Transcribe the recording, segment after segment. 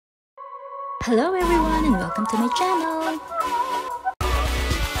Hello everyone and welcome to my channel!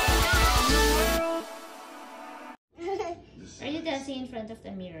 Are you dancing in front of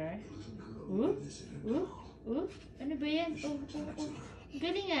the mirror? Ooh, ooh, ooh. Ano ba yan? Oh.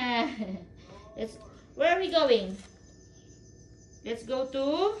 Galing ah. Where are we going? Let's go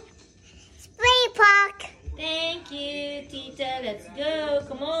to... Spray park! Thank you, Tita. Let's go.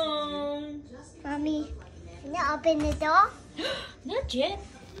 Come on. Mommy, can you open the door? Not yet.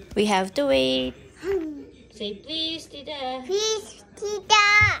 We have to wait. Say please, Tita. Please,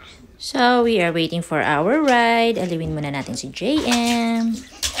 Tita! So, we are waiting for our ride. Aliwin muna natin si JM.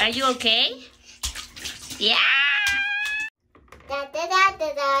 Are you okay? Yeah! Da da da da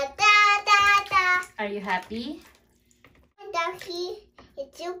da da da da. Are you happy? Ducky,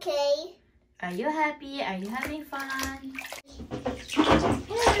 it's okay. Are you happy? Are you having fun?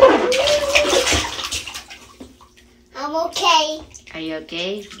 I'm okay. Are you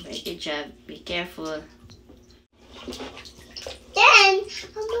okay? Very good job. Be careful. Then,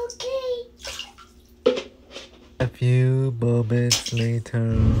 I'm okay. A few moments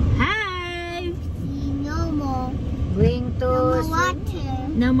later. Hi! No more. Going to... No more water.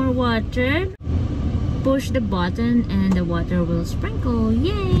 No more water. Push the button and the water will sprinkle.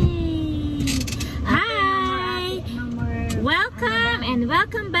 Yay! Hi! Welcome and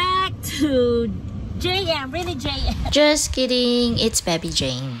welcome back to JM. Really JM. Just kidding. It's Baby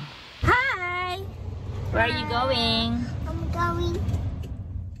Jane. Hi! Where are you going? I'm going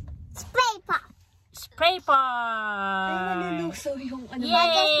spray park. Spray park.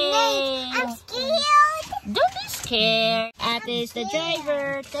 Yay! I'm scared. Don't be scared. Ate is the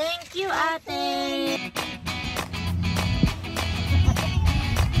driver. Thank you, Ate.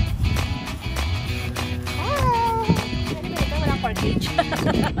 Ito, walang corkage.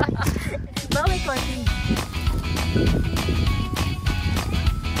 Bawal corkage.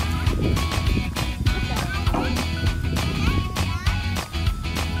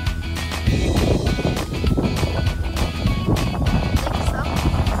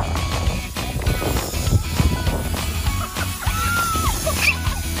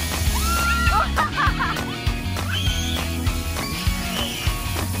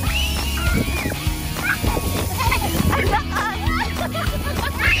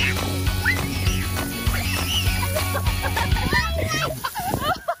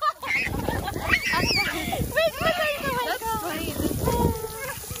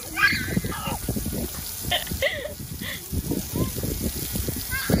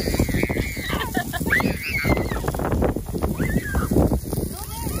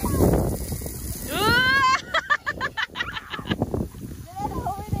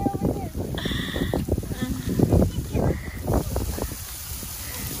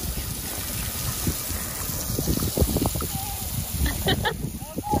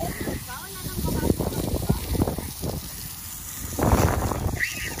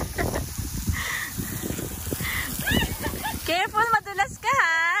 Careful, madulas ka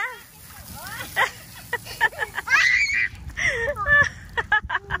ha.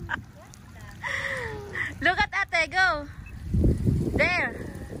 Look at Ate, go. There.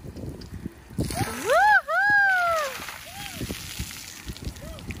 Woohoo!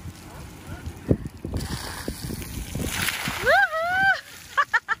 Woohoo!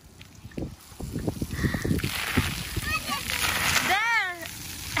 There.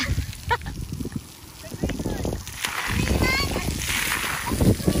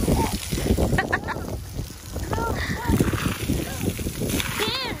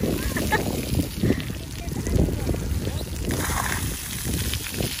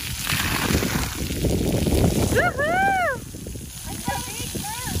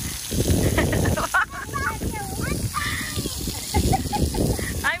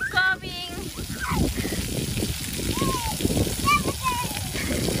 I'm coming.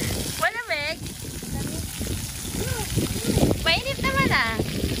 Malamig. Mainit naman ah.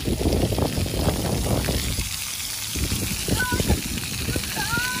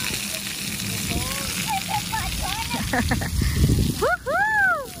 Woohoo!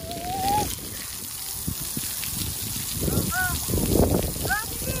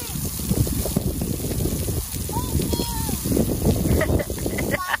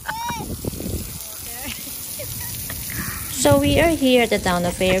 So we are here at the town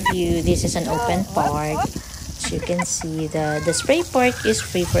of Fairview. This is an open park. As you can see, the spray park is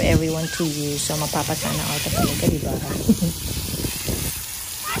free for everyone to use. So mapapasana out of talaga, diba?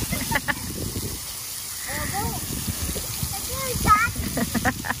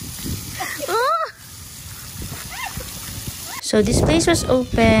 So this place was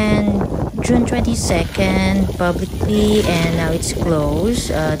open June 22nd publicly, and now it's closed.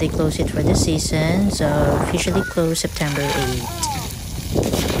 They close it for the season, so officially closed September 8th.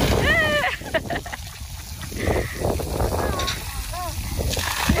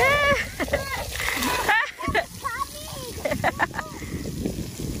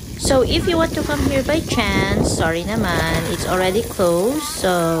 So if you want to come here by chance, sorry naman, it's already closed,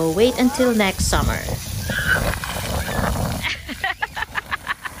 so wait until next summer.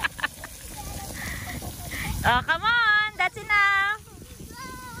 Oh, come on, that's enough.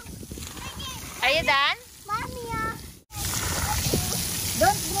 Are you done? Mommy,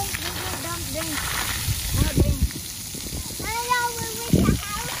 don't drink, don't drink. No drink. I know we're with the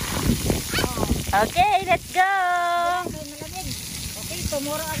house. Okay, let's go. Okay,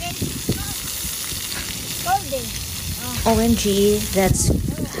 tomorrow again. Cold day. OMG, that's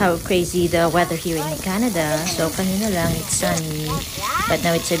how crazy the weather here in Canada. So kanina lang it's sunny, but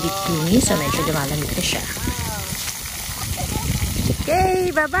now it's a bit gloomy, so medyo lumalamig na siya.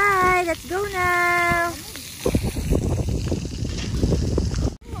 Okay, bye-bye. Let's go now.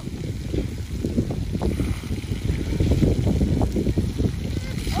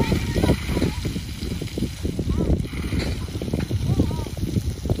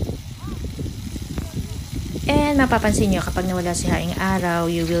 And mapapansin nyo, kapag nawala si haring araw,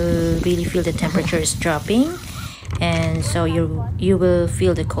 you will really feel the temperature is dropping. And so you will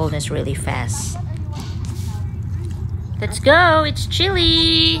feel the coldness really fast. Let's go! It's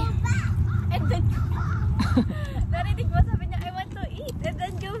chilly! And then, narinig mo, sabi niya, I want to eat, and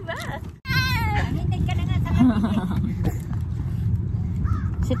then go back. Naninig ka na nga sa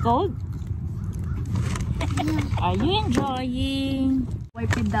Is it cold? Are you enjoying?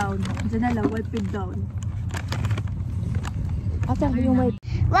 Wipe it down. Diyan na lang, wipe it down. Atan yung wipe?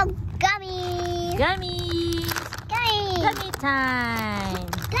 Well, gummy. Gummy! Gummy. Gummy time!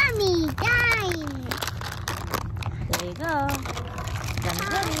 Gummy time. There you go. Gummy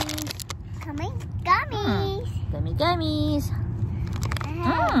gummies. Coming. Gummies. Gummy gummies. I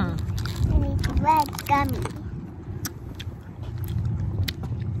need to red gummy.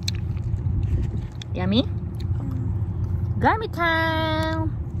 Yummy? Gummy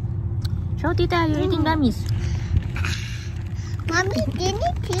time! Show Tita, you're eating gummies. Mommy, did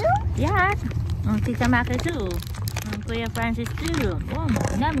you too? Yes. Tita Maki too. Kuya Francis too. Oh,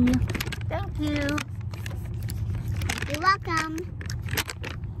 yummy. Thank you. You're welcome.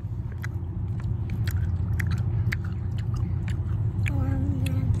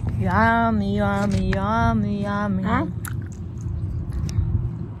 Yummy, yummy, yummy, yummy. Huh?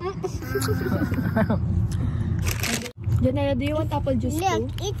 Janela, do you want apple juice too?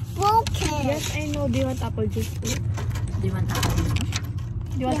 Look, it's broken. Yes, I know. Do you want apple juice too? Do you want apple?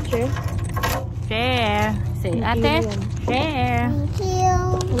 Do you want share? Share. Say, ate, share. Thank you.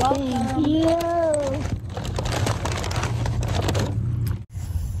 Thank you.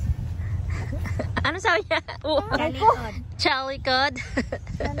 Ano sabi niya? Chalikod.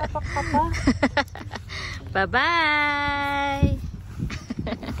 Nanapak ka pa. Bye-bye.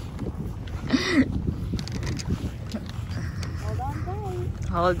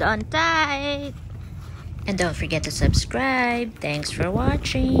 Hold on tight. And don't forget to subscribe. Thanks for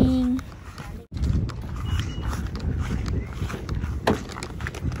watching.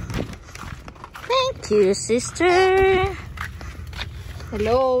 Thank you, sister.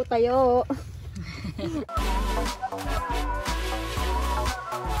 Hello, tayo.